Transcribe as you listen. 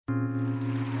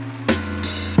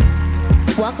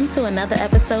welcome to another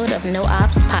episode of No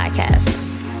Ops Podcast,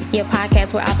 your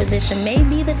podcast where opposition may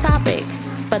be the topic,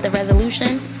 but the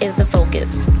resolution is the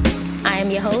focus. I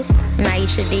am your host,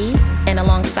 Naisha D, and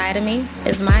alongside of me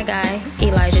is my guy,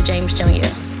 Elijah James Jr.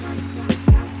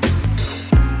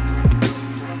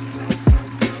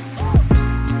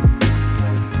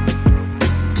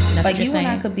 Like you and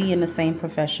I could be in the same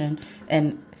profession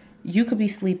and you could be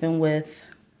sleeping with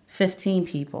 15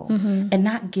 people and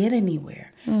not get anywhere.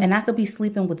 And I could be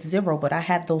sleeping with 0, but I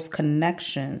have those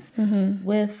connections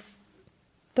with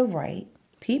the right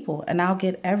people and I'll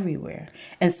get everywhere.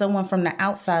 And someone from the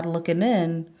outside looking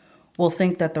in will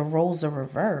think that the roles are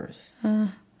reversed.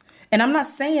 And I'm not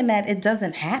saying that it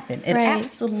doesn't happen. It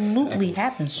absolutely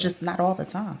happens, just not all the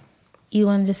time. You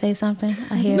wanted to say something?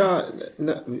 I hear.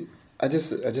 No. I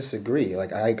just agree.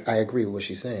 Like I agree with what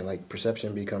she's saying. Like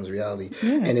perception becomes reality,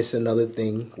 and it's another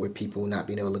thing with people not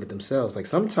being able to look at themselves. Like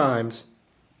sometimes,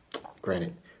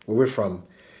 granted, where we're from,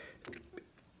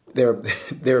 there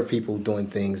are people doing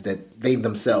things that they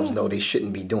themselves know they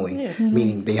shouldn't be doing.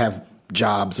 Meaning they have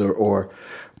jobs or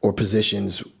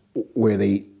positions where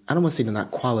they, I don't want to say they're not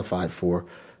qualified for,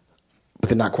 but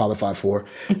they're not qualified for,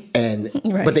 and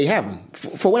but they have them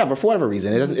for whatever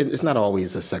reason. It's not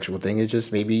always a sexual thing. It's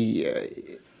just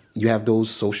maybe you have those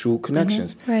social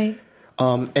connections, right?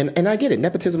 And I get it.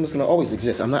 Nepotism is going to always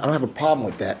exist. I don't have a problem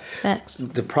with that. Facts.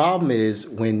 The problem is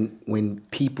when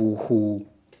people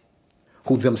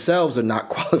who themselves are not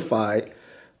qualified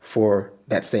for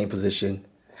that same position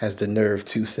has the nerve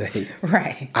to say,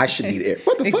 I should be there.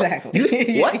 What the fuck?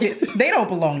 Exactly. What? They don't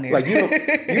belong there. Like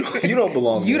you don't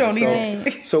belong You there. don't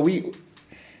either. So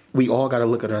we all got to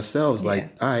look at ourselves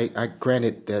like, all right, I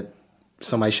granted that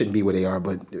somebody shouldn't be where they are,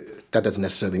 but that doesn't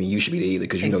necessarily mean you should be there either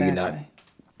because you know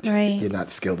you're not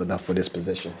skilled enough for this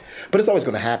position. But it's always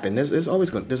going to happen. There's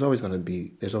always going to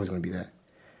be that.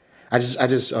 I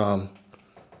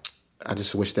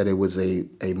just wish that it was a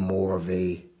more of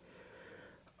a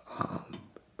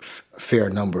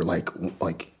fair number, like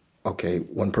okay,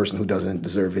 one person who doesn't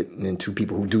deserve it and then 2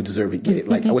 people who do deserve it get it.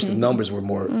 Like I wish the numbers were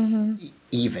more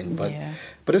even, but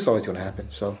it's always going to happen.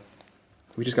 So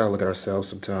we just got to look at ourselves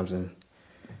sometimes and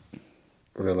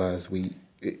realize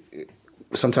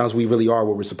sometimes we really are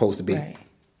what we're supposed to be. Right.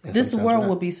 This world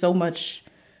would be so much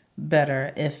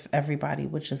better if everybody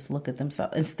would just look at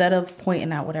themselves instead of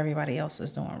pointing out what everybody else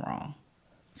is doing wrong.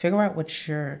 Figure out what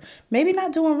you're maybe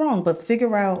not doing wrong, but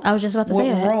figure out I was just about to what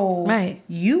say role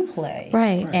you play,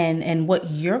 and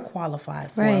what you're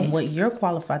qualified for, and what you're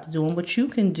qualified to do, and what you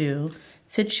can do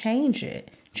to change it.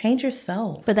 Change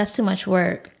yourself. But that's too much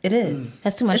work. It is.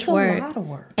 That's too much work. It's a lot of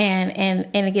work. And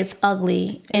it gets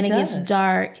ugly, and it gets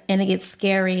dark, and it gets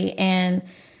scary. And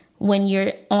when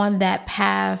you're on that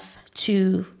path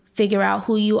to figure out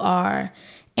who you are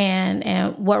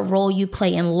and what role you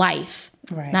play in life.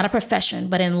 Right. Not a profession,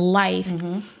 but in life,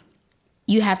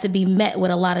 you have to be met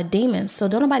with a lot of demons. So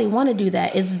don't nobody want to do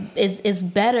that. It's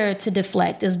better to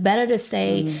deflect. It's better to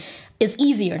say, it's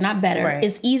easier, not better. Right.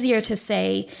 It's easier to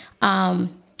say,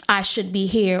 I should be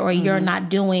here, or you're not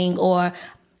doing, or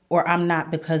I'm not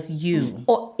because you.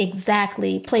 Or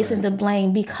exactly, placing the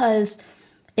blame, because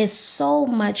it's so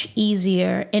much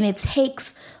easier and it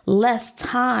takes less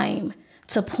time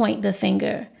to point the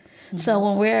finger. So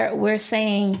when we're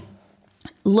saying,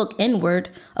 look inward,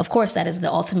 of course that is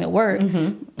the ultimate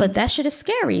word, but that shit is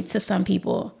scary to some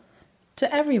people.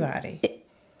 To everybody.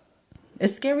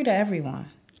 It's scary to everyone.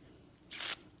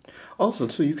 Also,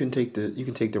 too, you can take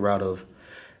the route of,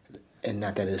 and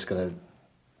not that it's gonna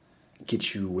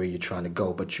get you where you're trying to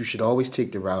go, but you should always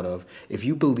take the route of, if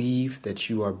you believe that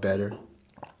you are better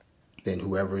than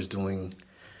whoever is doing,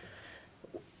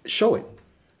 show it.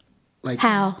 Like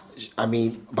how? I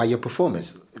mean, by your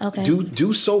performance. Okay.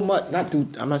 Do so much.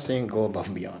 I'm not saying go above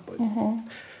and beyond, but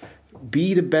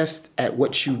be the best at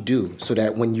what you do, so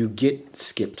that when you get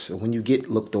skipped, or when you get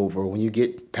looked over, or when you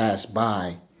get passed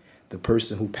by, the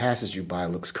person who passes you by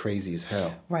looks crazy as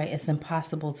hell. Right. It's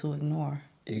impossible to ignore.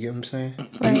 You get what I'm saying?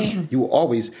 Right. You will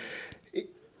always.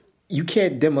 You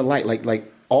can't dim a light.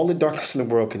 Like all the darkness in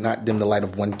the world cannot dim the light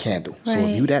of one candle. Right. So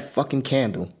if you that fucking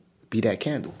candle, be that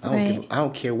candle. I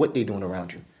don't care what they're doing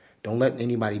around you. Don't let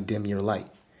anybody dim your light.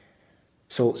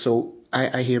 So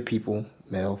I hear people,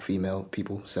 male, female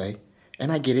people say,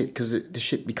 and I get it, because the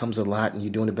shit becomes a lot and you're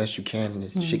doing the best you can and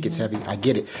the shit gets heavy. I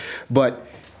get it. But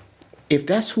if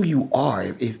that's who you are,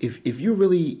 if you're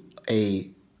really a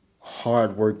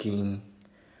hardworking,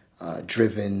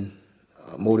 driven,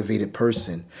 motivated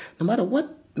person, no matter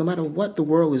what the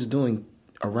world is doing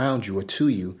around you or to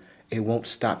you, it won't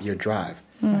stop your drive.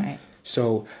 Right.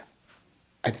 So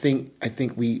I think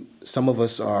some of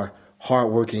us are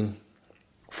hardworking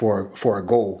for a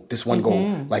goal, this one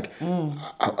goal. Like,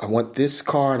 I want this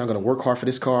car, and I'm going to work hard for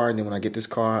this car, and then when I get this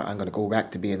car, I'm going to go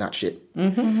back to being not shit.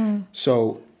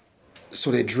 So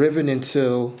they're driven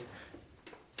until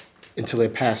they're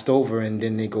passed over, and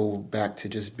then they go back to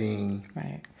just being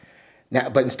right. Now,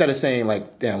 but instead of saying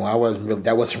like, "Damn, well,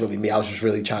 that wasn't really me. I was just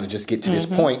really trying to just get to this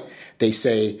point," they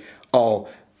say, "Oh,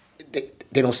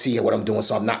 they don't see what I'm doing,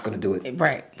 so I'm not going to do it."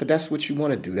 Right. But that's what you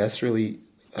want to do. That's really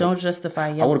don't justify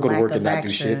your. I want to go to work and not action.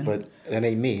 do shit, but that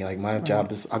ain't me. Like my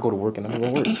job is, I go to work and I'm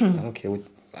going to work.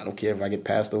 I don't care if I get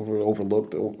passed over, or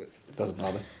overlooked. It doesn't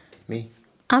bother me.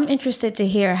 I'm interested to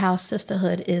hear how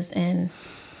sisterhood is in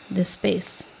this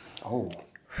space. Oh.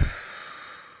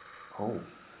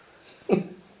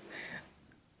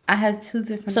 I have two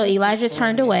different. So Elijah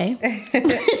turned away. I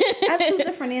have two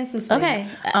different answers. Okay,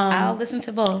 I'll listen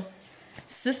to both.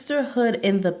 Sisterhood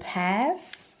in the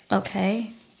past.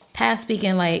 Okay, past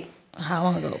speaking like how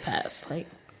long ago? Past like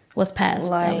what's past?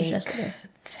 Like that was yesterday.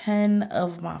 10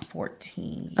 of my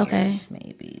 14 years,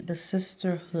 maybe. The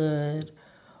sisterhood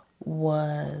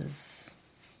was.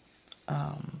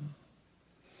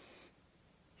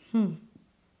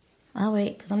 I'll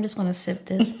wait because I'm just going to sip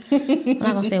this. I'm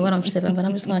not going to say what I'm sipping, but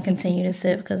I'm just going to continue to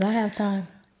sip because I have time.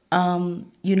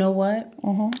 You know what?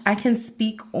 I can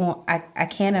speak on, I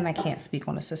can and I can't speak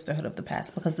on the sisterhood of the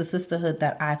past, because the sisterhood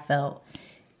that I felt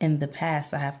in the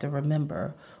past, I have to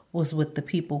remember, was with the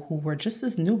people who were just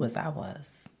as new as I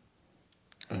was.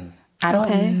 I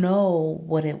don't know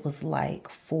what it was like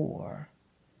for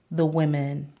the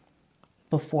women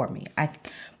before me.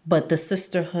 But the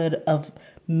sisterhood of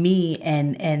me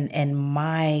and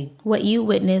my what you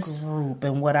witnessed group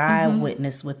and what I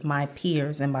witnessed with my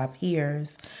peers and my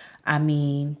peers, I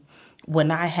mean,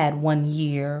 when I had 1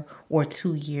 year or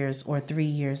 2 years or 3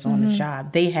 years on a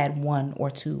job, they had 1 or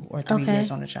 2 or 3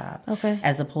 years on a job,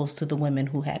 as opposed to the women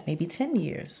who had maybe 10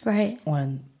 years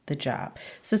on the job.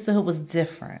 Sisterhood was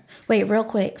different. Wait, real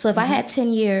quick. So if I had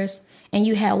 10 years and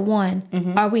you had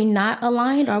 1, are we not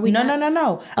aligned? Are we No.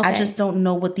 Okay. I just don't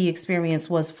know what the experience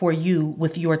was for you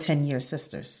with your 10-year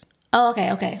sisters. Oh,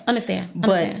 okay. Understand.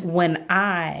 But when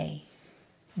I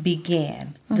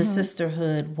began, the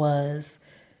sisterhood was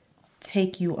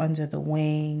take you under the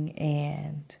wing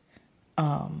and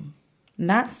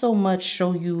not so much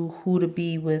show you who to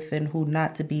be with and who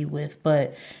not to be with,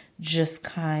 but just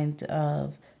kind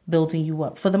of building you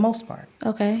up for the most part.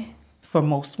 Okay. For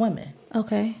most women.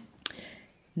 Okay.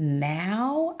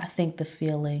 Now, I think the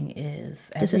feeling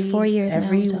is this is 4 years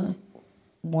every now.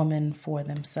 woman for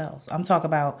themselves. I'm talking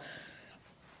about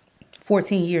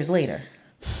 14 years later.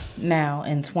 Now,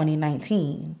 in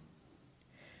 2019,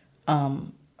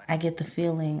 I get the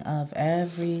feeling of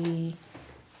every,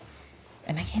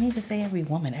 and I can't even say every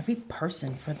woman, every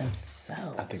person for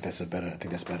themselves. I think that's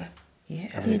better.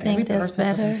 Yeah. You think that's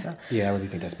better? Yeah, I really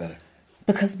think that's better.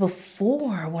 Because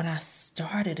before, when I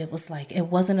started, it was like, it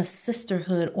wasn't a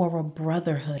sisterhood or a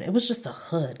brotherhood. It was just a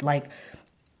hood. Like,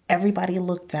 everybody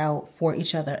looked out for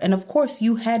each other. And of course,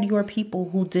 you had your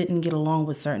people who didn't get along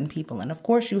with certain people. And of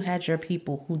course, you had your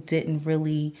people who didn't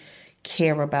really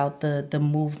care about the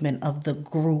movement of the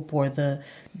group or the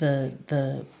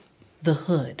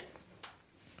hood.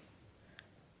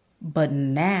 But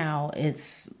now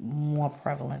it's more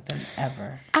prevalent than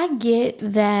ever. I get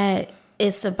that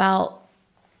it's about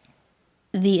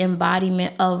the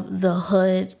embodiment of the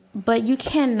hood, but you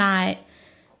cannot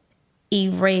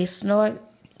erase, nor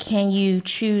can you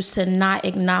choose to not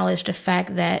acknowledge the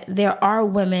fact that there are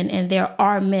women and there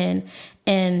are men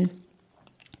in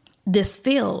this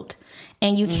field,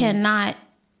 and you cannot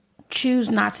choose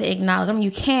not to acknowledge them.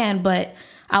 You can, but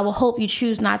I will hope you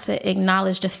choose not to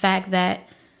acknowledge the fact that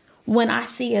when I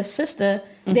see a sister,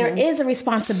 there is a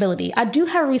responsibility. I do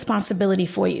have a responsibility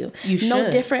for you. You should.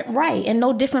 No different, right? And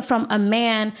no different from a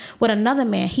man with another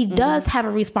man. He does have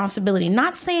a responsibility.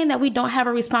 Not saying that we don't have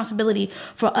a responsibility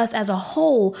for us as a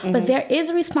whole, but there is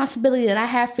a responsibility that I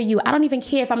have for you. I don't even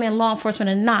care if I'm in law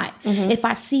enforcement or not. If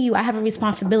I see you, I have a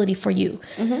responsibility for you.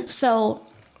 So,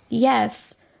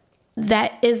 yes,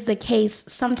 that is the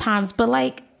case sometimes. But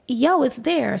like, it's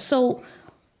there. So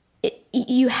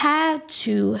you have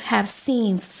to have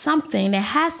seen something. There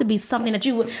has to be something that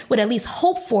you would at least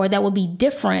hope for that would be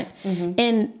different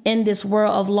in this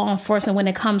world of law enforcement when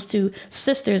it comes to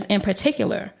sisters in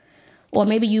particular. Or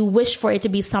maybe you wish for it to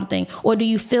be something. Or do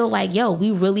you feel like,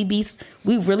 we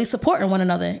really supporting one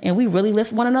another and we really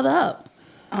lift one another up?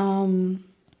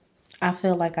 I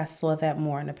feel like I saw that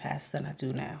more in the past than I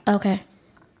do now. Okay.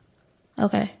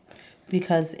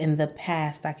 Because in the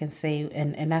past, I can say,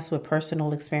 and that's with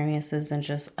personal experiences and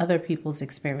just other people's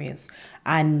experience,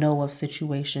 I know of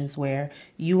situations where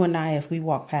you and I, if we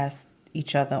walk past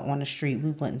each other on the street,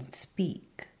 we wouldn't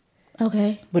speak.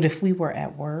 Okay. But if we were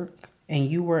at work and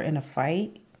you were in a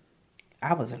fight,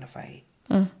 I was in a fight.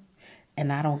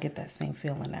 And I don't get that same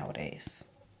feeling nowadays.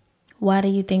 Why do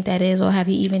you think that is? Or have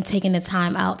you even taken the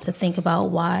time out to think about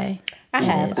why? I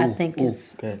have. I think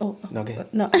it's... Go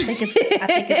ahead. No, I think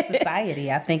it's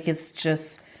society. I think it's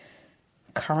just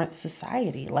current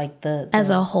society. Like as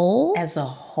a whole? As a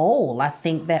whole. I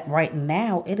think that right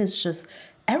now it is just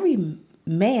every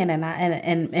man,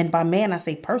 and by man I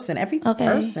say person, every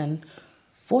person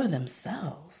for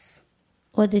themselves.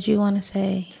 What did you want to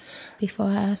say before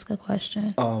I ask a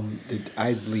question?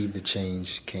 I believe the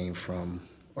change came from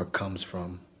or comes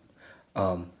from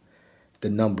the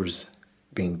numbers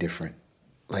being different.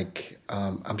 Like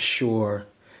I'm sure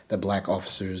that black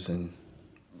officers and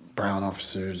brown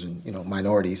officers and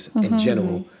minorities in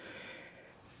general,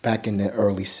 back in the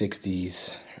early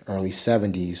 60s, early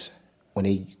 70s, when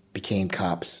they became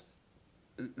cops,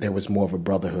 there was more of a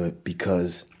brotherhood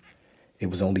because it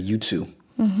was only you two.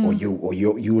 Or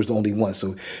you was the only one.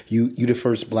 So you the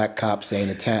first black cop, say, in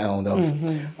a town of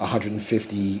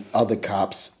 150 other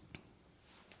cops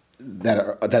that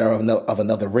are of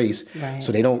another race. Right.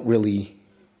 So they don't really.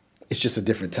 It's just a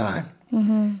different time.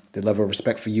 The level of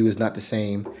respect for you is not the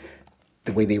same.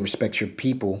 The way they respect your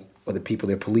people or the people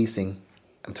they're policing,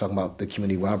 I'm talking about the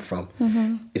community where I'm from,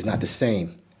 is not the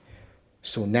same.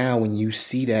 So now when you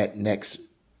see that next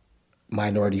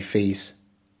minority face,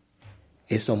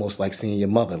 it's almost like seeing your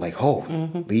mother, like,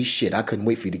 these shit, I couldn't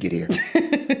wait for you to get here.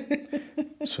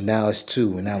 So now it's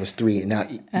 2, and now it's 3, and now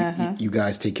you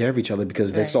guys take care of each other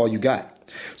because that's all you got.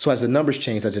 So as the numbers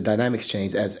change, as the dynamics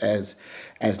change,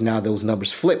 as now those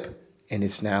numbers flip, and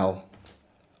it's now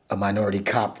a minority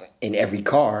cop in every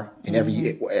car, in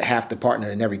every half the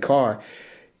partner in every car,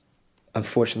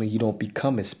 unfortunately, you don't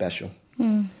become as special.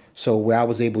 So where I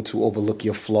was able to overlook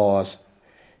your flaws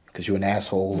because you're an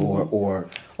asshole or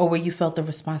where you felt the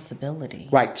responsibility.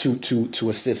 Right, to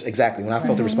assist. Exactly. When I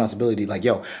felt the responsibility, like,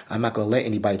 yo, I'm not going to let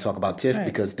anybody talk about Tiff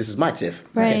because this is my Tiff.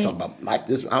 I can't talk about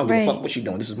this. I don't give a fuck what she's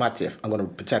doing. This is my Tiff. I'm going to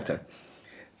protect her.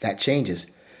 That changes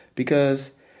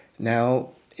because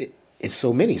now it's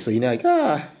so many. So you're like,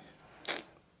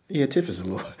 yeah, Tiff is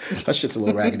her shit's a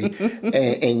little raggedy.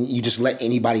 and you just let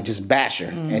anybody just bash her.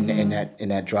 And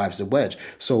that drives the wedge.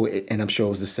 So, and I'm sure it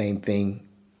was the same thing,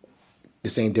 the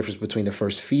same difference between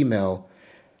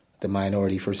the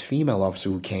minority first female officer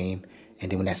who came,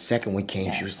 and then when that second one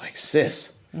came, she was like,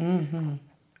 sis.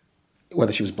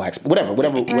 Whether she was black,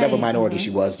 whatever minority she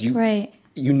was,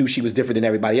 you knew she was different than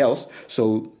everybody else,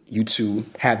 so you two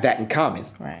have that in common.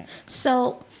 Right.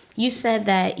 So you said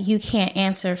that you can't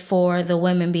answer for the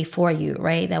women before you,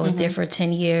 right? That was there for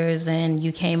 10 years, and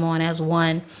you came on as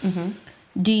one.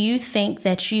 Do you think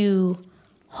that you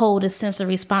hold a sense of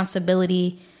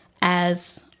responsibility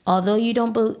as... Although you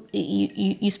don't,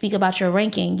 you speak about your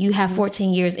ranking, you have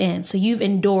 14 years in. So you've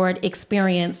endured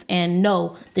experience and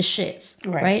know the shits,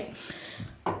 right?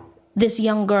 This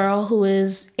young girl who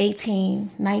is 18,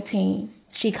 19,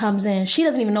 she comes in. She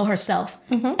doesn't even know herself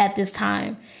at this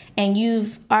time. And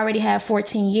you've already had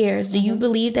 14 years. Do you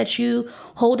believe that you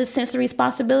hold a sense of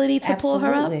responsibility to pull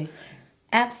her up?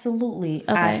 Absolutely.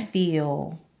 Okay. I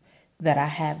feel that I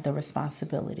have the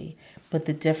responsibility. But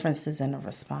the difference is in the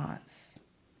response.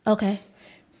 Okay.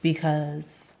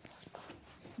 Because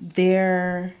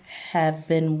there have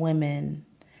been women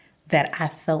that I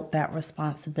felt that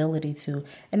responsibility to,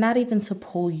 and not even to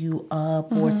pull you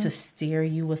up or to steer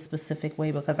you a specific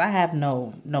way, because I have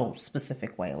no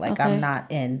specific way. Like, I'm not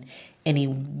in any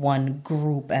one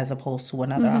group as opposed to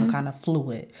another. I'm kind of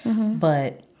fluid.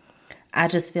 But I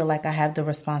just feel like I have the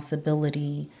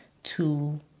responsibility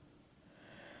to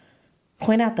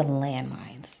point out the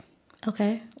landmines.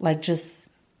 Okay. Like, just...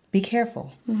 be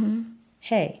careful.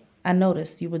 Hey, I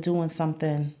noticed you were doing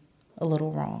something a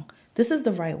little wrong. This is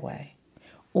the right way.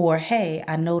 Or, hey,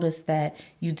 I noticed that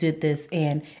you did this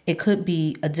and it could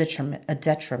be a detriment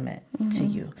to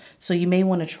you. So you may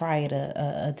want to try it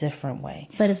a different way.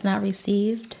 But it's not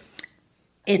received?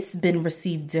 It's been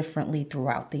received differently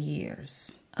throughout the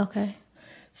years. Okay.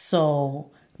 So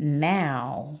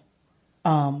now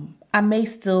I may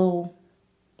still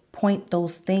point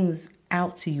those things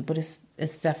out to you, but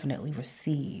it's definitely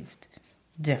received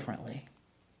differently.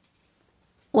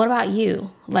 What about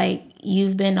you? Like,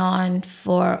 you've been on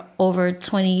for over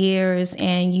 20 years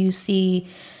and you see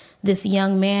this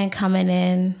young man coming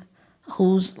in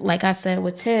who's, like I said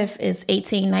with Tiff, is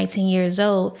 18, 19 years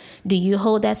old. Do you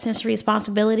hold that sense of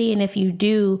responsibility? And if you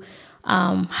do,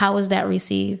 how is that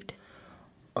received?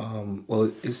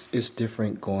 Well, it's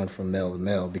different going from male to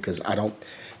male because I don't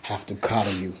have to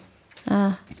coddle you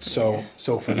So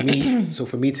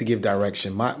for me to give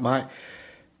direction, my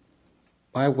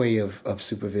way of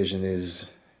supervision is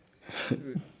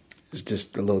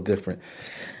just a little different.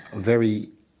 I'm very,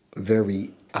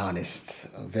 very honest,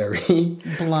 very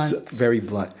blunt, very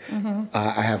blunt. Mm-hmm.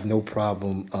 I have no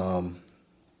problem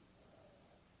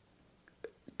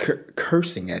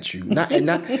cursing at you, not in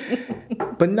a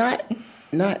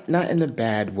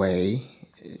bad way.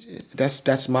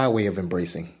 That's my way of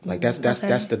embracing. Like that's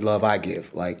the love I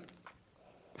give. Like,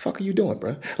 fuck are you doing,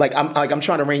 bro? Like I'm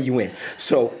trying to rein you in.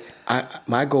 So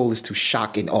my goal is to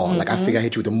shock and awe. Mm-hmm. Like I figure I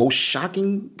hit you with the most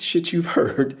shocking shit you've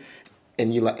heard,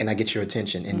 and I get your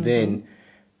attention, and then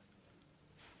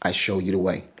I show you the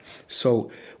way.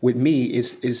 So with me,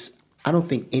 is I don't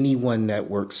think anyone that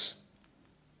works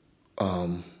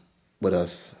with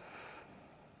us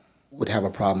would have a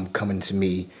problem coming to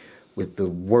me with the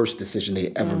worst decision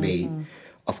they ever made.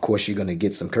 Of course, you're gonna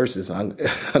get some curses. I'm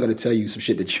gonna tell you some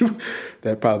shit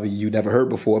that probably you never heard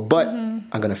before. But I'm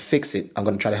gonna fix it. I'm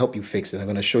gonna try to help you fix it. I'm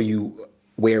gonna show you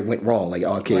where it went wrong. Like,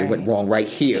 okay, It went wrong right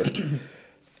here.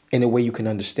 In a way you can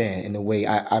understand. In a way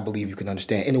I believe you can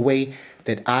understand. In a way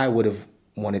that I would have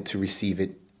wanted to receive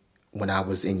it when I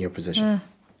was in your position.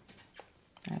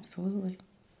 Absolutely.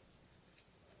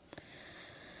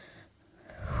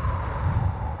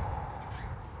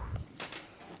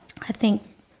 I think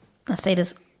I say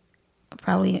this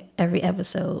probably every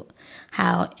episode,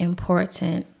 how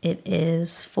important it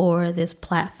is for this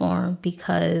platform,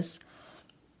 because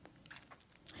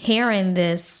hearing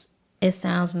this, it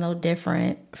sounds no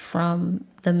different from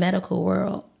the medical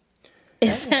world.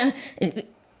 It sounds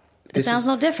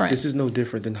no different. This is no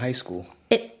different than high school.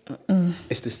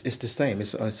 It's the same.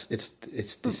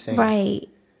 It's the same.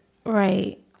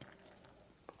 Right.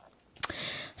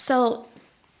 So,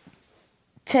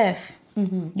 Tiff,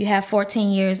 you have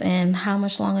 14 years, and how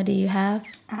much longer do you have?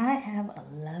 I have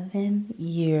 11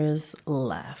 years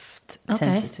left,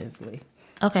 tentatively.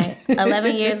 Okay,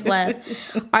 11 years left.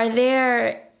 Are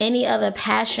there any other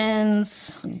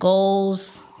passions,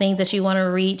 goals, things that you want to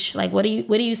reach? Like, where do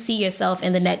you see yourself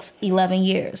in the next 11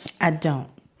 years? I don't.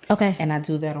 Okay. And I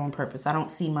do that on purpose. I don't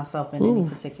see myself in any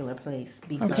particular place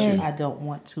because I don't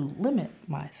want to limit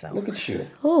myself. Look at you.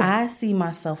 I see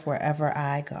myself wherever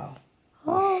I go.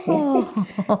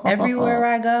 Everywhere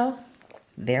I go,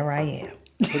 there I am.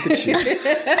 Look at you. Look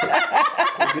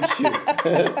at you.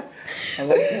 I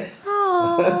like that.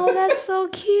 Oh, that's so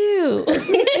cute.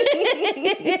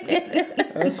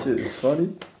 That shit is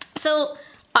funny.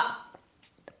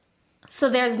 So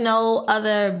there's no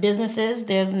other businesses?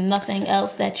 There's nothing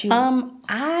else that you...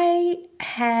 I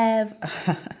have...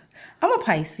 I'm a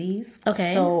Pisces.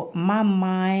 Okay. So my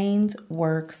mind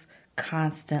works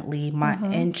constantly. My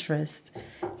interest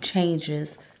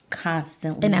changes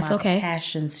constantly. And that's my okay.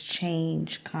 passions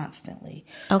change constantly.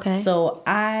 Okay. So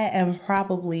I am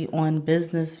probably on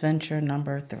business venture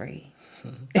number 3.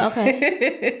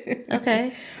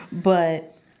 Okay.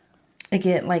 But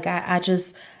again, like I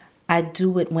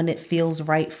do it when it feels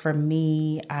right for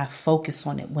me. I focus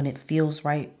on it when it feels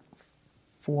right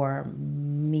for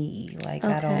me. Like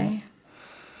I don't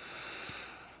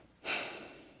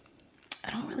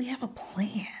really have a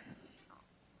plan.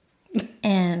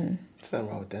 And there's nothing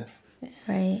wrong with that.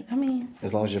 Right. I mean,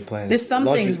 as long as you're planning. There's some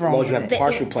things wrong. As long as you have a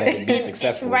partial plan to be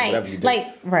successful in whatever you do.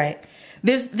 Right.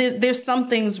 There's some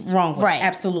things wrong with it.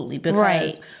 Absolutely.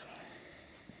 Because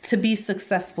to be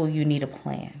successful, you need a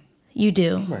plan. You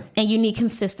do. Right. And you need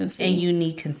consistency.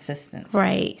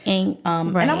 Right. And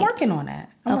I'm working on that.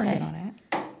 All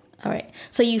right.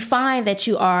 So you find that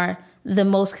you are the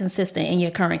most consistent in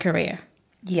your current career.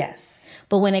 Yes.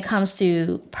 But when it comes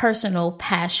to personal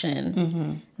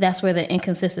passion, that's where the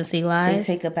inconsistency lies.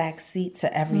 They take a back seat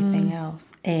to everything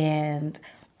else. And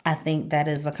I think that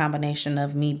is a combination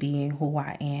of me being who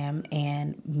I am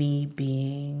and me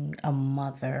being a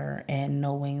mother and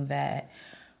knowing that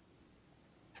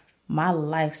my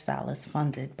lifestyle is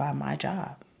funded by my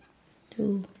job.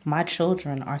 Ooh. My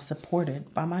children are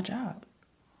supported by my job.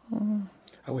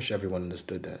 I wish everyone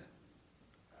understood that.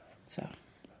 So,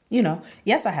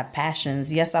 yes, I have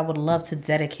passions. Yes, I would love to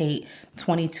dedicate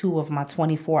 22 of my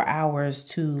 24 hours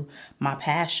to my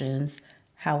passions.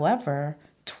 However,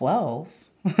 12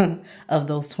 of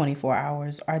those 24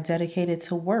 hours are dedicated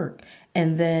to work.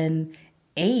 And then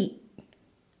 8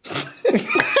 you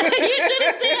should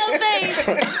have seen her face.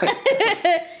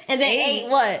 And then 8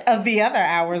 what? Of the other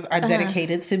hours are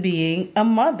dedicated to being a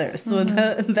mother. So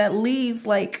that leaves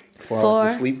like 4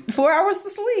 hours to sleep. 4 hours to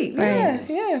sleep. Right.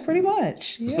 Yeah, pretty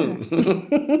much. Yeah.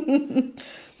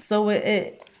 So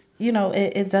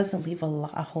it doesn't leave a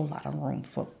whole lot of room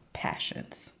for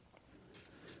passions.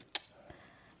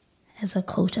 as a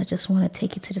coach, I just want to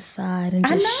take you to the side and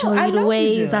just show you the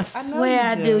ways. I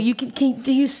swear I do. You can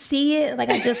do you see it? Like,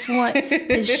 I just want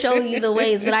to show you the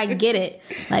ways, but I get it.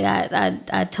 Like,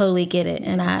 I totally get it,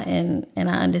 and I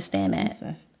understand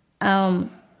that.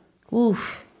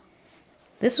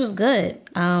 This was good.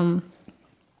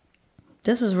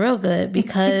 This was real good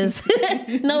because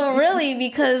no, really,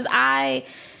 because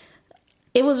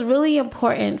it was really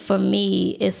important for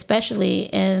me, especially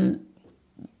in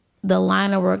the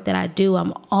line of work that I do.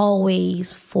 I'm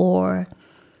always for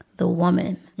the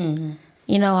woman. Mm-hmm.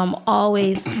 You know, I'm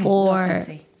always for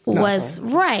what's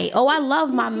right. Oh, I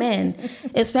love my men,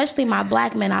 especially my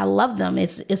Black men. I love them.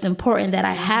 It's important that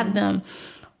I have them,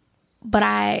 but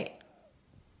I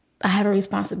have a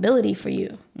responsibility for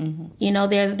you. Mm-hmm. You know,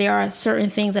 there are certain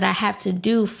things that I have to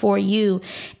do for you.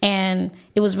 And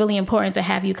it was really important to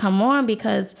have you come on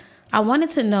because I wanted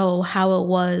to know how it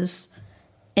was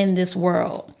in this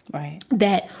world. Right.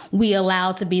 That we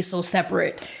allow to be so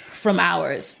separate from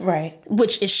ours. Right.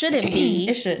 Which it shouldn't be.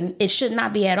 It shouldn't. It should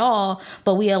not be at all.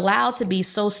 But we allow to be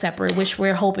so separate, which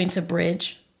we're hoping to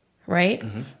bridge. Right.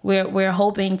 Mm-hmm. We're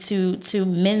hoping to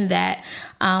mend that.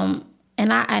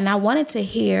 And I wanted to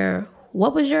hear,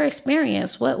 what was your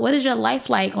experience? What is your life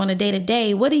like on a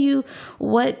day-to-day? What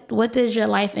does your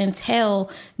life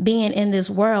entail being in this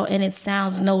world? And it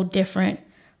sounds no different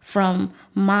from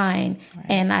mine. Right.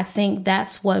 And I think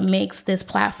that's what makes this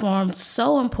platform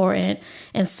so important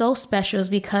and so special, is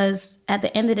because at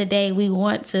the end of the day, we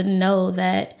want to know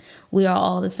that we are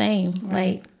all the same.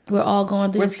 Right. Like, we're all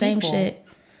going through the same shit.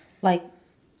 Like,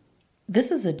 this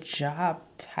is a job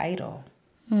title.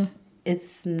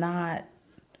 It's not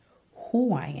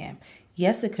who I am.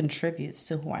 Yes, it contributes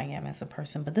to who I am as a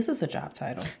person, but this is a job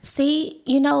title. See,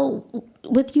 you know,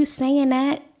 with you saying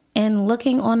that and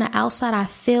looking on the outside, I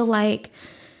feel like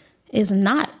it's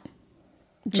not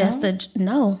just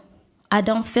no. I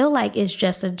don't feel like it's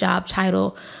just a job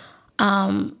title.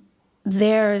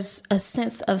 There's a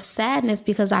sense of sadness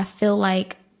because I feel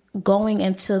like going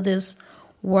into this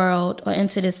world or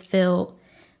into this field,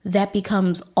 that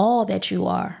becomes all that you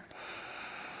are.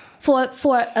 For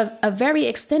a very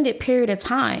extended period of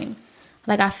time,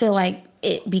 like, I feel like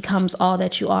it becomes all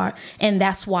that you are. And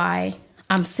that's why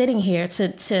I'm sitting here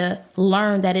to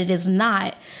learn that it is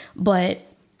not. But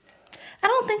I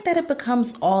don't think that it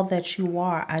becomes all that you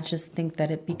are. I just think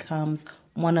that it becomes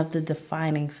one of the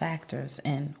defining factors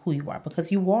in who you are,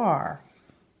 because you are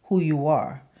who you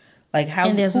are. Like, how,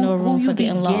 and there's no room for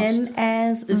getting lost. Who you begin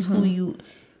as is who you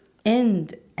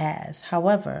end as.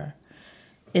 However,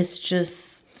 it's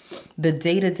just the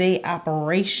day-to-day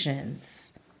operations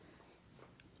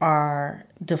are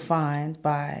defined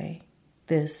by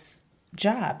this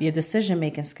job. Your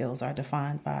decision-making skills are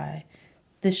defined by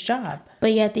this job.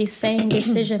 But yet these same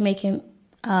decision-making,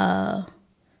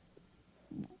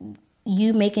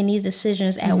 you making these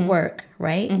decisions at work,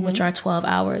 right, which are 12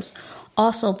 hours,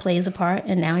 also plays a part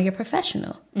in now your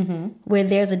professional, where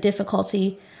there's a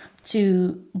difficulty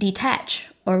to detach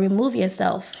or remove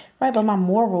yourself. Right, but my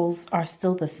morals are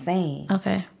still the same.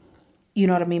 Okay. You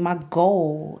know what I mean? My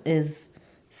goal is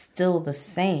still the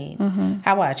same.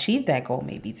 How I achieve that goal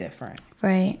may be different.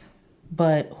 Right.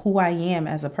 But who I am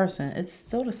as a person, it's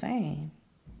still the same.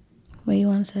 What do you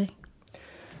want to say?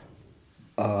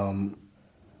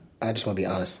 I just want to be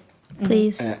honest.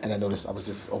 Please. And I noticed I was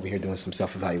just over here doing some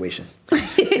self-evaluation.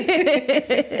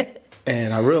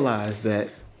 And I realized that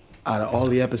out of all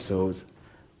the episodes,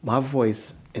 my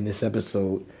voice in this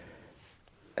episode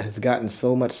has gotten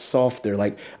so much softer.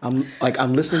 Like I'm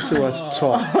listening to us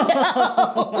talk.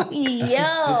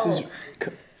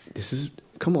 This is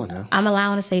come on now. I'm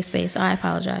allowing a safe space. I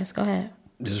apologize. Go ahead.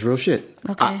 This is real shit.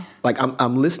 Okay.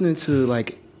 I'm listening to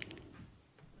like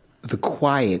the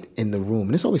quiet in the room,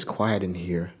 and it's always quiet in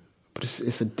here, but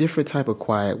it's a different type of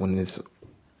quiet when it's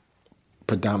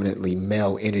predominantly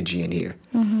male energy in here.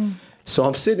 So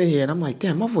I'm sitting here and I'm like,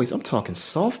 damn, my voice, I'm talking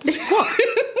soft as fuck.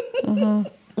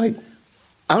 Like,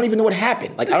 I don't even know what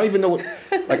happened. Like, I don't even know what,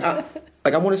 I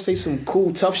want to say some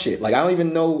cool, tough shit. Like, I don't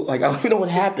even know what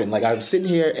happened. Like, I'm sitting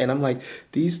here and I'm like,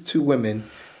 these two women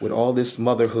with all this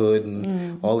motherhood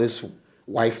and all this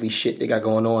wifely shit they got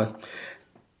going on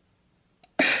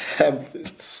have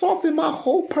softened my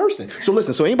whole person. So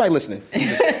listen, so anybody listening,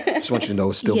 just want you to know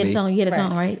it's still me. You get a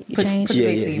song, right? You changed?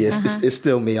 Yeah. It's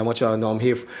still me. I want y'all to know I'm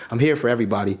here for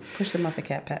everybody. Push the muffin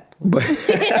cap, Pat. But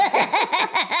say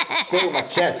it with my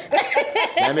chest.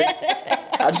 Damn it.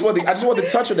 I just want to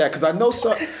touch on that because I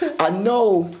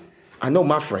know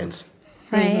my friends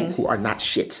who are not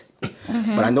shit.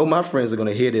 But I know my friends are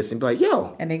gonna hear this and be like,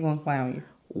 yo. And they gonna clown you.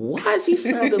 Why is he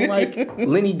sounding like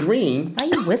Lenny Green? Why are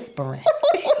you whispering?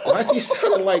 Why is he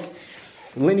sounding like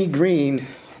Lenny Green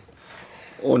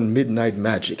on Midnight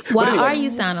Magic. Why are you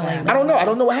sounding like that? I don't know. I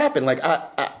don't know what happened. Like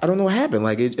I don't know what happened.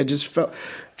 Like it just felt.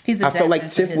 I felt like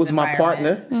Tiff was my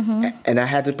partner, and I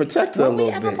had to protect her a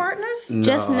little bit. Were we ever partners? No,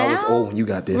 Just now? I was old when you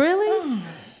got there. Really?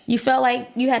 You felt like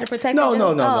you had to protect her? No.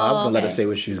 I was going going to let her say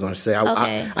what she was going to say.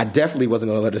 Okay. I definitely wasn't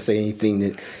going to let her say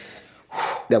anything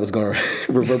that was going to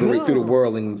reverberate through the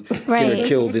world and get her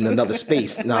killed in another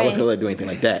space. No, I wasn't going to let her do anything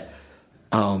like that.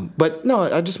 But no,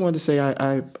 I just wanted to say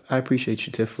I appreciate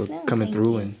you, Tiff, for coming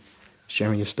through and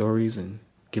sharing your stories and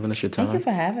giving us your time. Thank you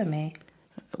for having me.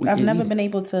 I've never been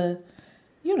able to,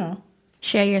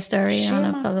 share your story on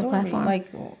a public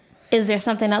platform. Is there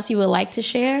something else you would like to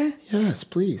share? Yes,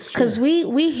 please. Because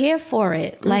we here for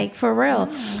it, Good. Like for real.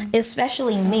 Yeah.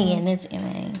 Especially me, and it's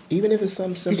even if it's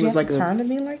something simple. Did you have to turn to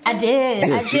me like that? I did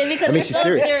because it's so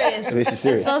serious. It makes you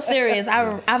serious. It's so serious.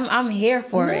 I'm here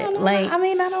for it. No, like I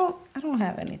mean, I don't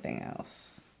have anything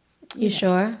else. You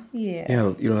sure?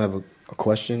 Yeah. You don't have a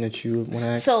question that you want to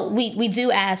ask? So we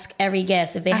do ask every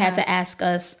guest if they had to ask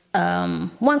us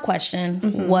one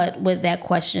question, what would that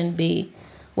question be?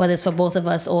 Whether it's for both of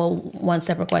us or one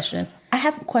separate question. I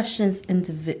have questions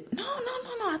individual. No.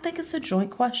 I think it's a joint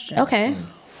question. Okay.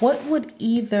 What would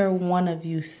either one of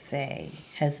you say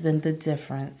has been the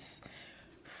difference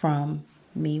from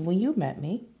me when you met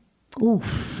me? Ooh.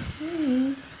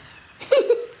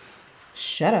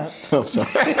 Shut up. I'm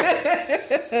sorry.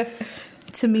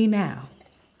 To me now.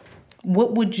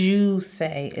 What would you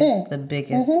say is the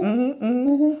biggest?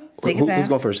 Take it down. Who's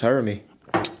going first? Her or me?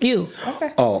 You.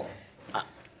 Okay. Oh.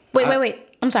 Wait.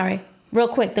 I'm sorry. Real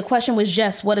quick. The question was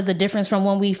just, what is the difference from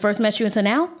when we first met you until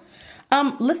now?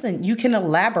 Listen, you can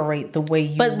elaborate the way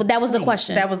you... But that was the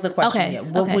question. That was the question. Okay. Yeah.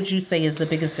 What would you say is the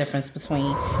biggest difference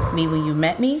between me when you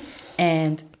met me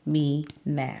and me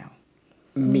now?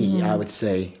 Me, I would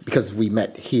say, because we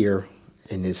met here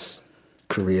in this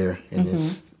career, in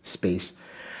this space,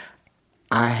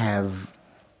 I have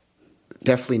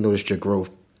definitely noticed your growth.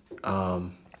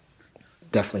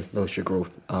 Definitely noticed your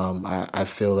growth. I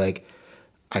feel like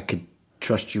I could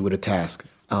trust you with a task.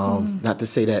 Not to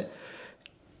say that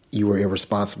you were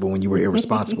irresponsible when you were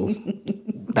irresponsible,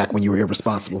 back when you were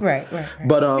irresponsible. Right.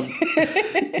 But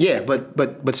yeah,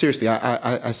 but seriously,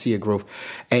 I see a growth,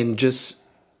 and just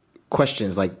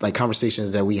questions like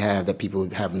conversations that we have that people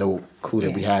have no clue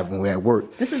that we have when we're at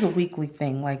work. This is a weekly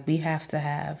thing. Like, we have to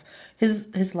have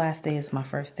his last day is my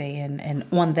first day, and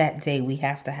on that day we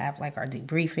have to have like our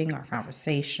debriefing, our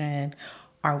conversation,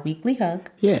 our weekly hug.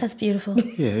 Yeah, that's beautiful.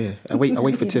 Yeah. I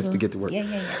wait for Tiff to get to work.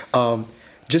 Yeah.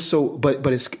 Just so, but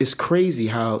it's crazy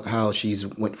how she's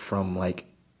went from like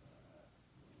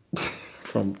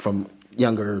from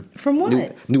younger, from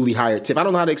what newly hired Tiff. I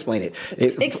don't know how to explain it.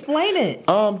 Explain it.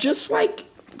 Just like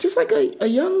a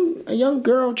young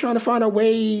girl trying to find her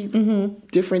way,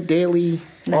 different daily,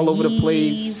 all over the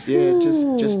place. Yeah,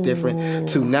 just different.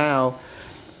 To now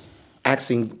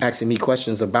asking me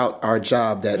questions about our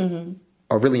job that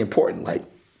are really important, like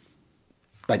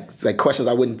questions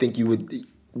I wouldn't think you would.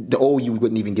 You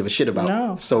wouldn't even give a shit about.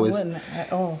 No, so I wouldn't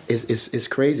at all. It's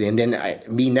crazy. And then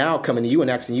me now coming to you and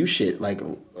asking you shit like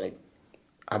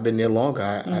I've been there longer.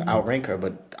 I outrank her,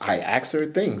 but I ask her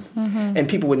things, and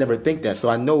people would never think that. So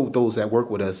I know those that work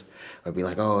with us would be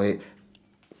like,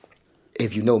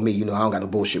 if you know me, you know I don't got no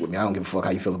bullshit with me. I don't give a fuck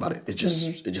how you feel about it. It's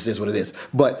just it just is what it is.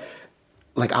 But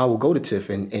like I will go to Tiff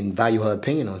and value her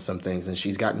opinion on some things, and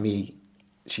she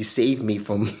saved me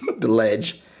from the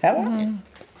ledge.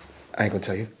 I ain't gonna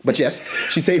tell you, but yes,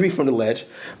 she saved me from the ledge,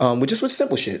 with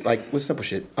simple shit,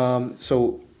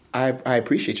 So I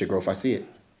appreciate your growth. I see it.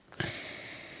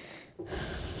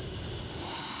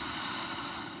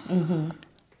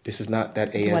 This is not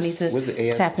that AS. What's the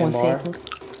ASMR? Tap on tables.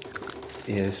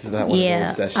 Yeah, this is not one of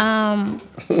those sessions.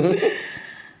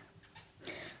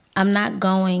 I'm not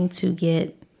going to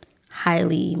get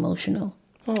highly emotional.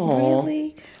 Oh,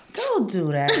 really? Don't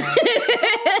do that.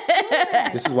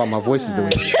 This is why my voice is the way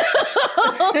it is.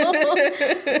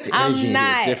 The energy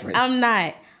is different. I'm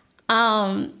not.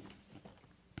 I'm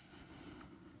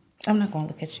not going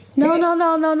to look at you. No.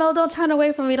 Don't turn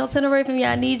away from me.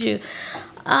 I need you.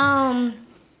 I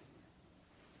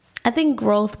think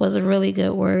growth was a really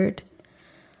good word.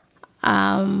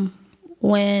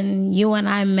 When you and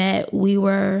I met, we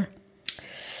were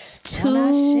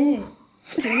two...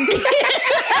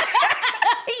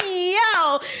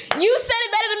 Yo, you said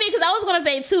it better than me because I was going to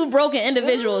say two broken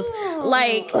individuals.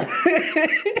 Like,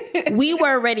 we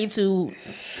were ready to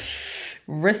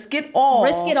risk it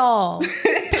all,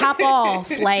 pop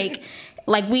off. Like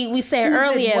we said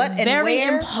earlier, very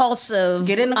impulsive.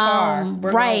 Get in the car.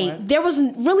 Right. There was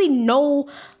really no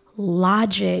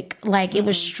logic. Like it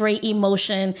was straight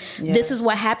emotion. Yes. This is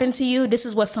what happened to you. This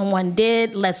is what someone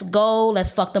did. Let's go.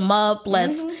 Let's fuck them up.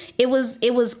 It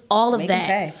was all of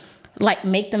that. Like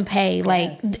make them pay.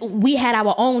 Yes. Like we had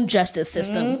our own justice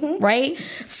system, right?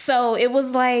 So it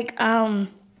was like,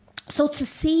 so to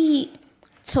see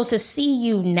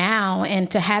you now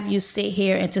and to have you sit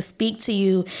here and to speak to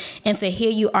you and to hear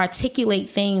you articulate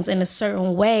things in a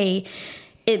certain way,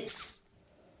 it's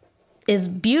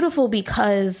beautiful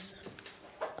because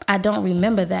I don't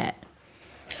remember that.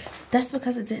 That's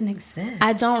because it didn't exist.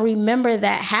 I don't remember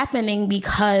that happening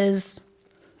because,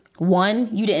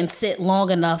 one, you didn't sit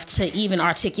long enough to even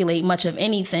articulate much of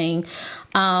anything.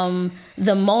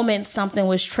 The moment something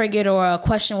was triggered or a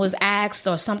question was asked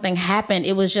or something happened,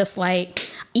 it was just like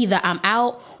either I'm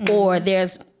out or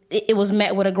it was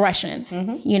met with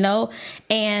aggression, you know?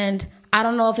 And I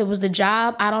don't know if it was the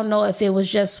job. I don't know if it was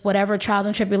just whatever trials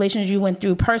and tribulations you went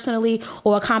through personally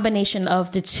or a combination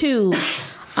of the two.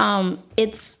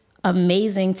 It's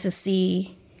amazing to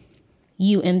see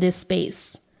you in this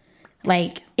space.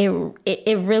 Like it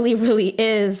really, really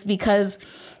is because,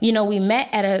 you know, we met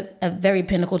at a very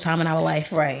pinnacle time in our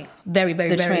life. Right. Very, very,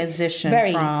 the very. The transition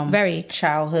from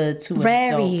childhood to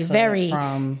adulthood.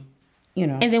 From, you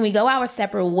know. And then we go our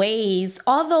separate ways.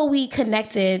 Although we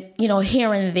connected, you know,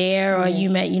 here and there, or you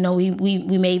met, you know, we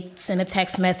may send a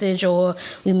text message or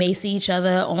we may see each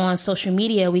other on social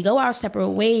media. We go our separate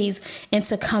ways, and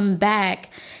to come back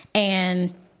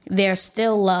and there's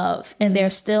still love and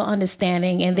there's still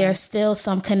understanding and there's still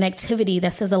some connectivity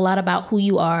that says a lot about who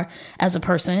you are as a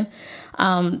person,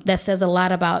 that says a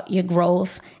lot about your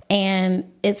growth, and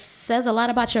it says a lot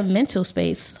about your mental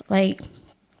space. Like,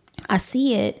 I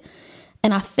see it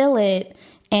and I feel it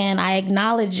and I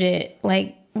acknowledge it.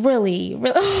 Like, really,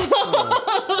 really.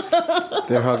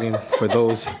 They're hugging. For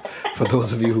those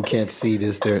of you who can't see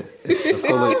this,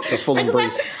 it's a full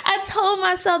embrace. I told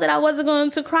myself that I wasn't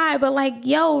going to cry, but like,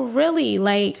 yo, really,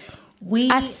 like,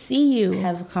 I see you.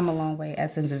 Have come a long way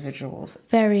as individuals.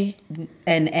 Very.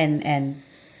 And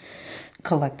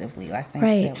collectively, I think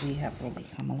that we have really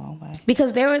come a long way.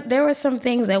 Because there were some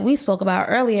things that we spoke about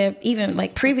earlier, even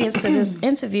like previous to this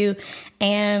interview,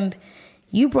 and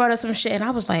you brought up some shit, and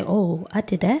I was like, "Oh, I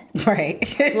did that."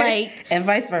 Right. Like, and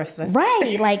vice versa.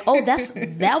 Right. Like, oh,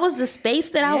 that was the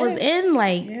space that I was in.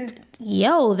 Like,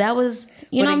 yo, that was.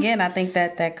 But again, I think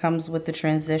that comes with the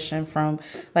transition from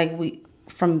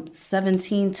from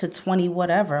 17 to 20,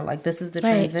 whatever. Like, this is the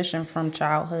transition from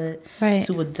childhood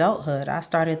to adulthood. I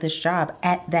started this job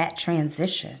at that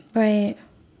transition. Right.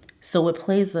 So it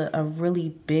plays a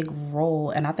really big role,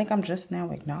 and I think I'm just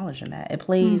now acknowledging that. It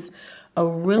plays a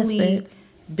really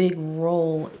big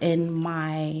role in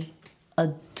my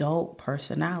adult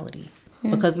personality,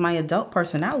 because my adult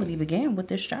personality began with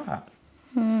this job.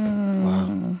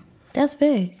 Wow. That's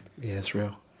big. Yeah, it's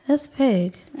real. That's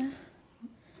big. Yeah.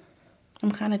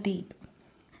 I'm kind of deep.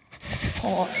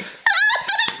 Pause.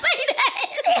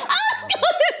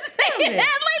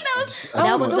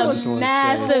 That was a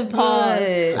massive pause.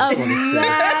 A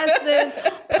massive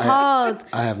pause.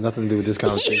 I have nothing to do with this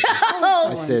conversation.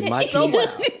 I said my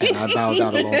piece, and I bowed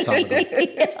out a long time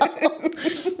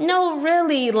ago. No,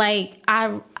 really, like,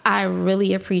 I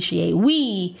really appreciate,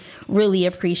 we really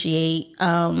appreciate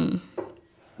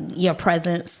your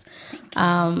presence.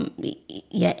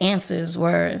 Your answers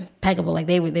were impeccable. Like,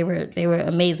 they were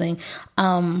amazing.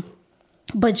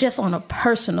 But just on a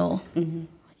personal,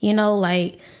 you know,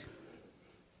 like,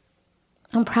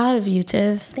 I'm proud of you,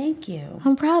 Tiff. Thank you.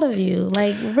 I'm proud of you.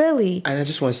 Like, really. And I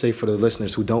just want to say, for the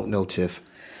listeners who don't know Tiff,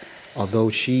 although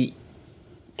she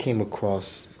comes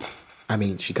across,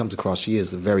 she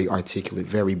is a very articulate,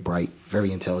 very bright,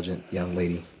 very intelligent young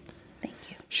lady. Thank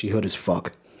you. She hood as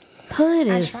fuck. Hood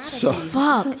as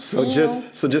fuck. So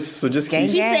just gang,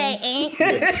 she said, ain't.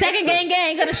 Second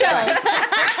gang of the show.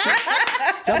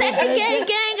 Second gang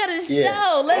of the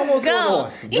show. Let's almost go.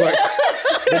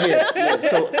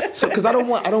 So because I don't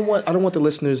want the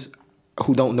listeners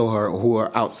who don't know her or who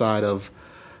are outside of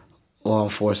law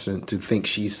enforcement to think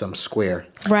she's some square.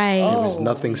 Right. There was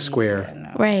nothing square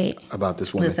about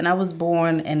this woman. Listen, I was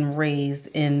born and raised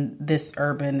in this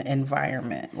urban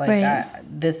environment. Like,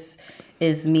 this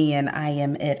is me and I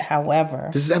am it. However,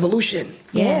 this is evolution.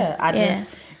 Yeah. I just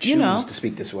choose to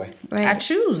speak this way. Right. I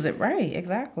choose it. Right.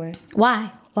 Exactly.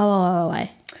 Why?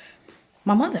 Why?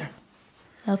 My mother.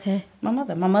 Okay. My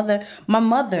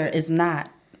mother is not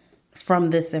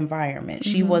from this environment.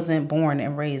 She wasn't born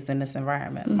and raised in this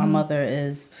environment. My mother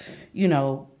is,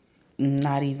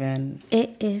 not even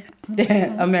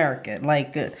American.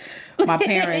 Like, my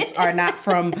parents are not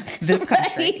from this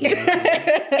country.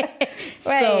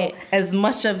 So as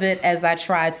much of it as I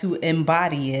try to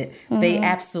embody it, they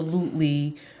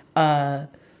absolutely, for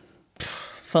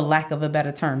lack of a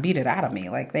better term, beat it out of me.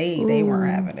 Like, they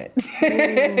weren't having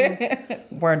it.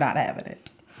 We're not having it.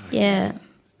 Yeah.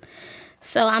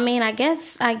 So, I mean, I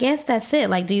guess that's it.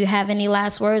 Like, do you have any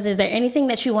last words? Is there anything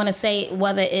that you want to say,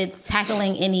 whether it's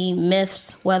tackling any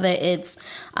myths, whether it's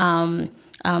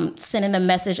sending a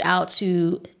message out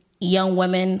to young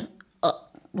women,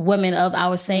 women of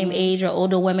our same age or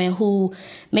older women who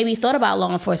maybe thought about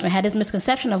law enforcement, had this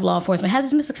misconception of law enforcement, has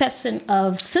this misconception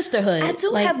of sisterhood? I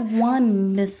do have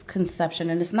one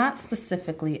misconception, and it's not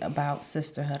specifically about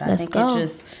sisterhood. I think it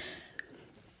just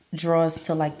draws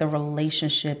to like the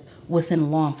relationship within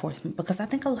law enforcement, because I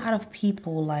think a lot of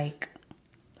people, like,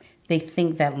 they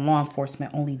think that law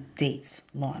enforcement only dates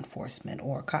law enforcement,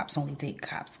 or cops only date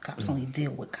cops, cops only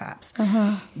deal with cops.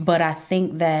 But I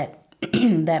think that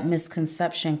that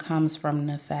misconception comes from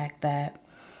the fact that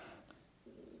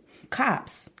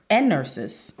cops and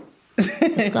nurses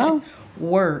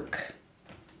work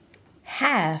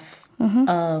half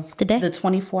of the day, the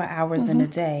 24 hours in a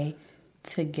day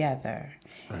together.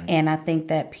 Right. And I think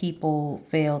that people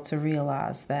fail to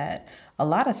realize that a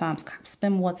lot of times cops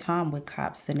spend more time with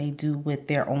cops than they do with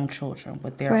their own children,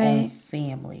 with their own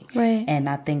family. Right. And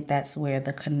I think that's where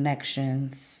the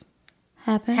connections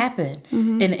happen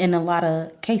in a lot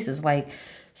of cases. Like,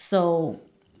 so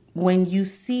when you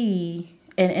see,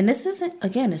 and this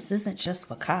isn't just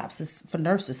for cops, it's for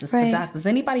nurses, it's for doctors,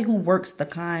 anybody who works the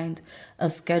kind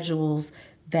of schedules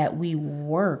that we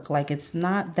work. Like, it's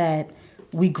not that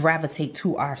we gravitate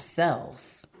to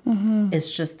ourselves.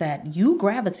 It's just that you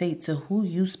gravitate to who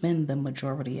you spend the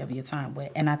majority of your time with.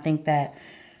 And I think that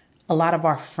a lot of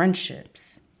our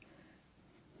friendships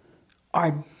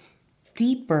are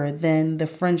deeper than the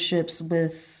friendships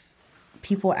with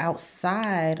people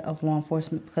outside of law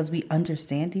enforcement, because we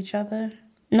understand each other.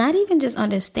 Not even just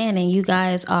understanding, you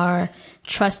guys are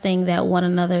trusting that one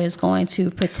another is going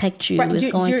to protect you.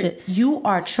 You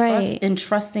are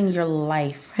entrusting your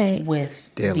life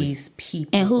with these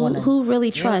people, and who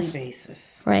really trust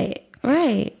basis. Right.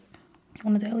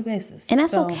 On a daily basis, and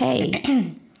that's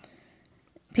okay.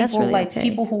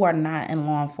 People who are not in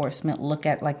law enforcement look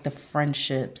at like the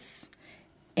friendships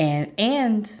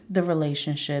and the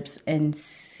relationships and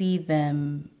see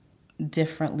them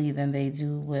differently than they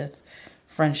do with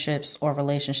friendships or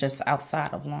relationships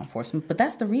outside of law enforcement. But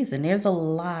that's the reason. There's a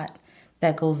lot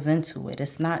that goes into it.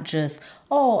 It's not just,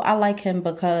 oh, I like him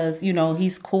because,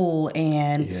 he's cool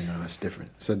and... Yeah, no, it's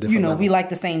different. It's a different level. We like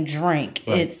the same drink.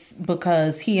 Right. It's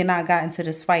because he and I got into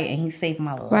this fight and he saved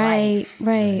my life.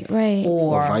 Right.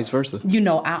 Or vice versa.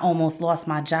 I almost lost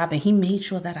my job and he made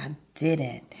sure that I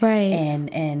didn't. Right.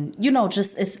 And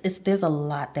just it's there's a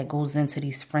lot that goes into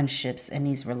these friendships and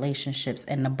these relationships,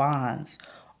 and the bonds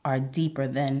are deeper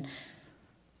than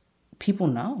people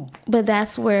know. But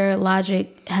that's where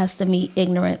logic has to meet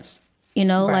ignorance.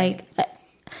 Like,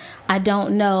 I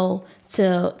don't know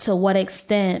to what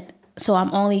extent. So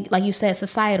I'm only, like you said,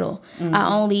 societal.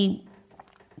 I only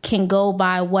can go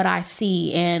by what I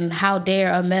see, and how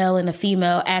dare a male and a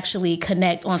female actually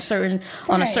connect on a certain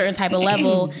type of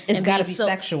level. It's got to be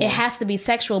sexual. It has to be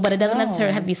sexual, but it doesn't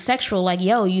necessarily have to be sexual. Like,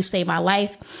 yo, you saved my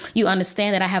life. You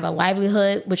understand that I have a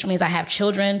livelihood, which means I have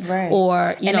children,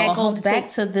 or and that goes back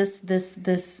to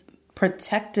this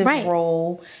protective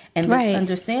role and this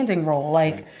understanding role.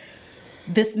 Like,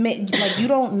 this man, like, you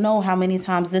don't know how many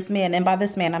times this man, and by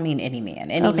this man I mean any man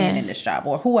in this job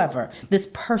or whoever, this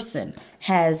person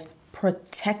has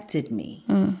protected me.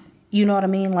 You know what I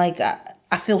mean? Like,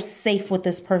 I feel safe with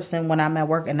this person when I'm at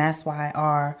work, and that's why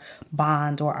our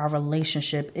bond or our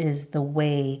relationship is the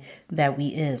way that we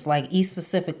is. Like, E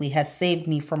specifically has saved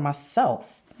me from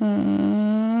myself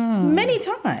many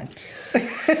times.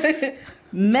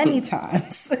 Many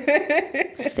times.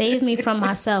 Save me from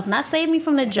myself. Not save me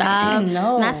from the job.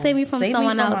 No. Not save me from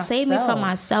someone else. Save me from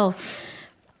myself.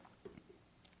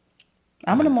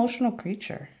 I'm an emotional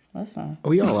creature. Listen.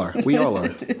 We all are.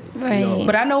 Right.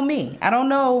 But I know me. I don't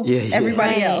know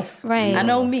everybody else. Right. I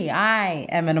know me. I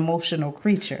am an emotional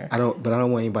creature. I don't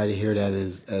want anybody to hear that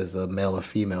as a male or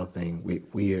female thing.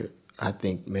 We are, I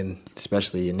think men,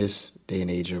 especially in this day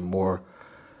and age, are more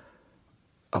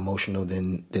emotional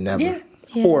than ever. Yeah.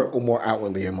 Or more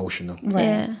outwardly emotional. Right.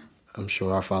 Yeah. I'm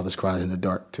sure our fathers cried in the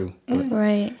dark too.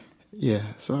 Right. Yeah.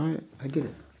 So I get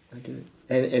it.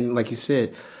 And like you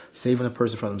said, saving a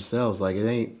person from themselves, like, it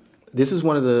ain't. This is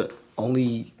one of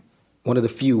the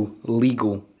few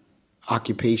legal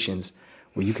occupations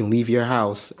where you can leave your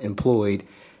house employed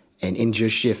and end your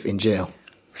shift in jail.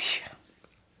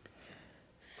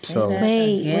 So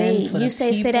wait, you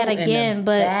say that again,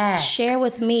 but share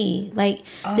with me. Like,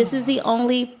 this is the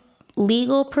only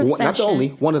legal profession. Not the only,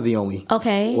 one of the only.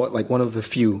 Okay. Or like one of the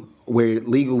few where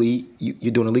legally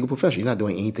you're doing a legal profession. You're not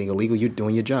doing anything illegal. You're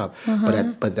doing your job.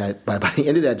 But by the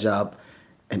end of that job,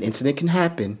 an incident can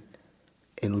happen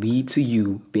and lead to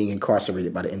you being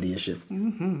incarcerated by the end of your shift.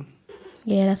 Mm-hmm.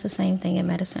 Yeah, that's the same thing in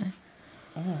medicine.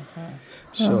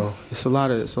 So it's a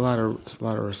lot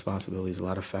of responsibilities, a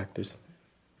lot of factors.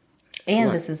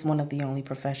 And this is one of the only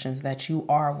professions that you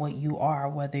are what you are,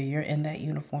 whether you're in that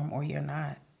uniform or you're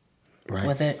not. Right.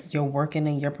 Whether you're working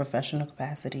in your professional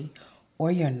capacity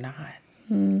or you're not.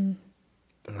 Right.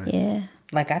 Yeah.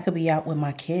 Like, I could be out with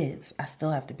my kids. I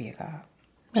still have to be a cop.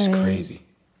 It's crazy.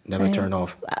 Never turn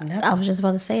off. I was just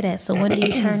about to say that. So when do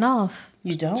you turn off?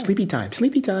 You don't. Sleepy time.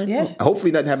 Yeah.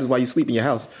 Hopefully nothing happens while you sleep in your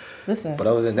house. Listen. But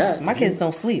other than that. My kids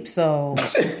don't sleep, so.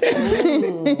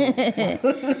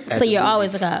 So you're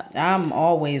always a cop? I'm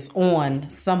always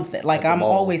on something. Like, I'm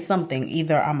always something.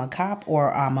 Either I'm a cop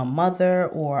or I'm a mother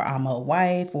or I'm a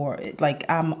wife or like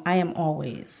I am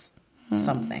always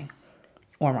something.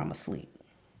 Or I'm asleep.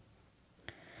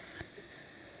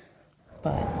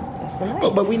 But that's the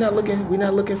life. But we're not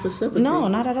looking for sympathy. No,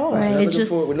 not at all. Right.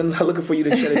 We're not looking for you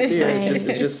to shed a tear. Right. It's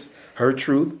just her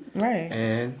truth. Right.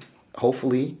 And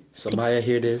hopefully somebody will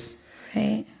hear this.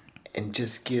 Right. And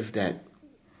just give that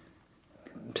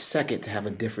second to have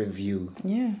a different view.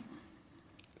 Yeah.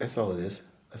 That's all it is.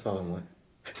 That's all I want.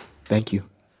 Thank you.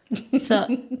 So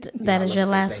that is your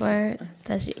last word?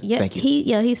 That's thank you.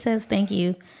 He says thank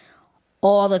you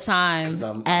all the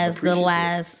time as the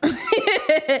last.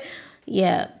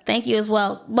 Yeah, thank you as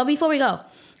well. But before we go,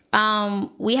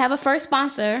 we have a first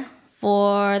sponsor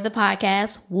for the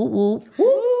podcast. Whoop, whoop.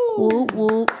 Whoop,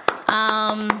 whoop.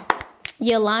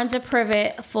 Yolanda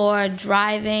Privet for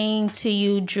driving to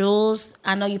you jewels.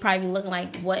 I know you're probably looking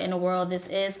like, what in the world this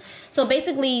is? So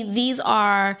basically, these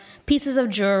are pieces of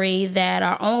jewelry that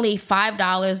are only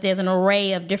 $5. There's an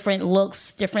array of different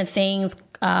looks, different things,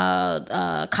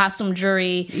 costume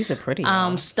jewelry. These are pretty.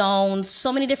 Stones,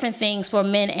 so many different things for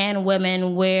men and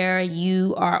women where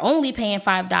you are only paying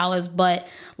 $5, but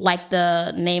like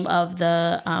the name of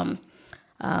the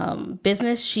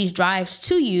business, she drives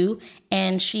to you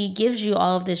and she gives you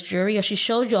all of this jewelry, or she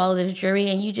shows you all of this jewelry,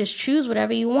 and you just choose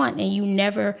whatever you want, and you're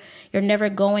never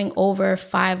going over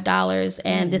 $5.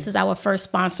 And this is our first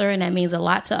sponsor, and that means a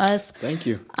lot to us. Thank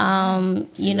you.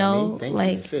 You know,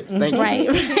 like, it fits. Thank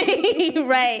you.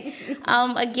 Right.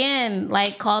 Again,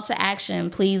 like, call to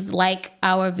action. Please like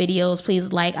our videos.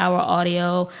 Please like our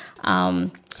audio.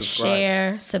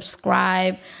 Share,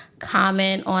 subscribe.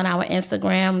 Comment on our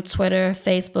Instagram, Twitter,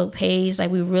 Facebook page.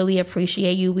 Like, we really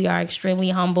appreciate you. We are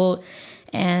extremely humbled.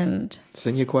 And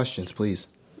send your questions, please.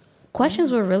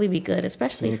 Questions will really be good,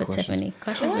 especially for Tiffany.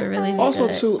 Questions will really be also,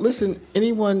 good. too, listen,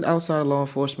 anyone outside of law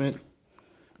enforcement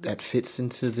that fits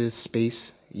into this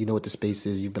space, you know what the space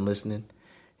is, you've been listening.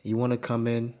 You want to come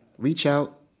in, reach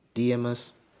out, DM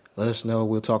us, let us know.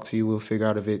 We'll talk to you. We'll figure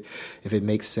out if it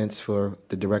makes sense for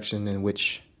the direction in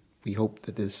which we hope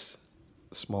that this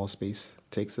small space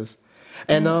takes us.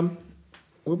 And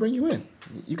we'll bring you in.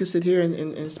 You can sit here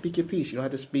and speak your piece. You don't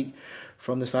have to speak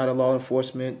from the side of law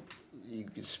enforcement. You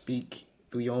can speak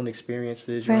through your own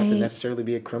experiences. You don't have to necessarily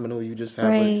be a criminal. You just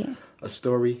have a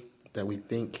story that we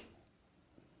think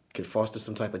could foster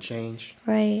some type of change.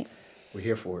 Right. We're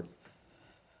here for it.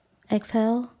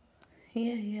 Exhale.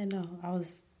 Yeah, no. I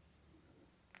was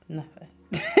nothing.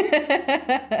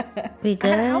 We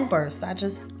good? I had an outburst.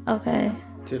 Okay.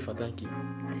 Tiff, I thank you.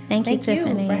 Thank you,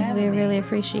 Tiffany. We really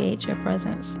appreciate your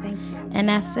presence. Thank you. And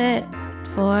that's it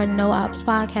for No Ops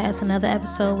Podcast. Another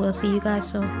episode. We'll see you guys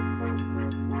soon.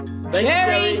 Thank you,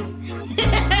 Jerry.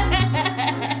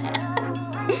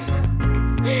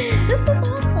 This was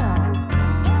awesome.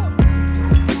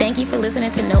 Thank you for listening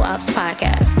to No Ops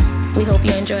Podcast. We hope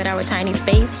you enjoyed our tiny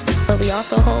space, but we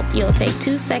also hope you'll take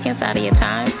 2 seconds out of your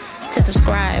time to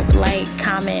subscribe, like,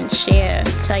 comment, share,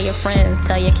 tell your friends,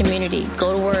 tell your community,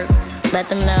 go to work, let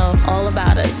them know all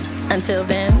about us. Until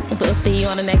then, we'll see you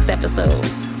on the next episode.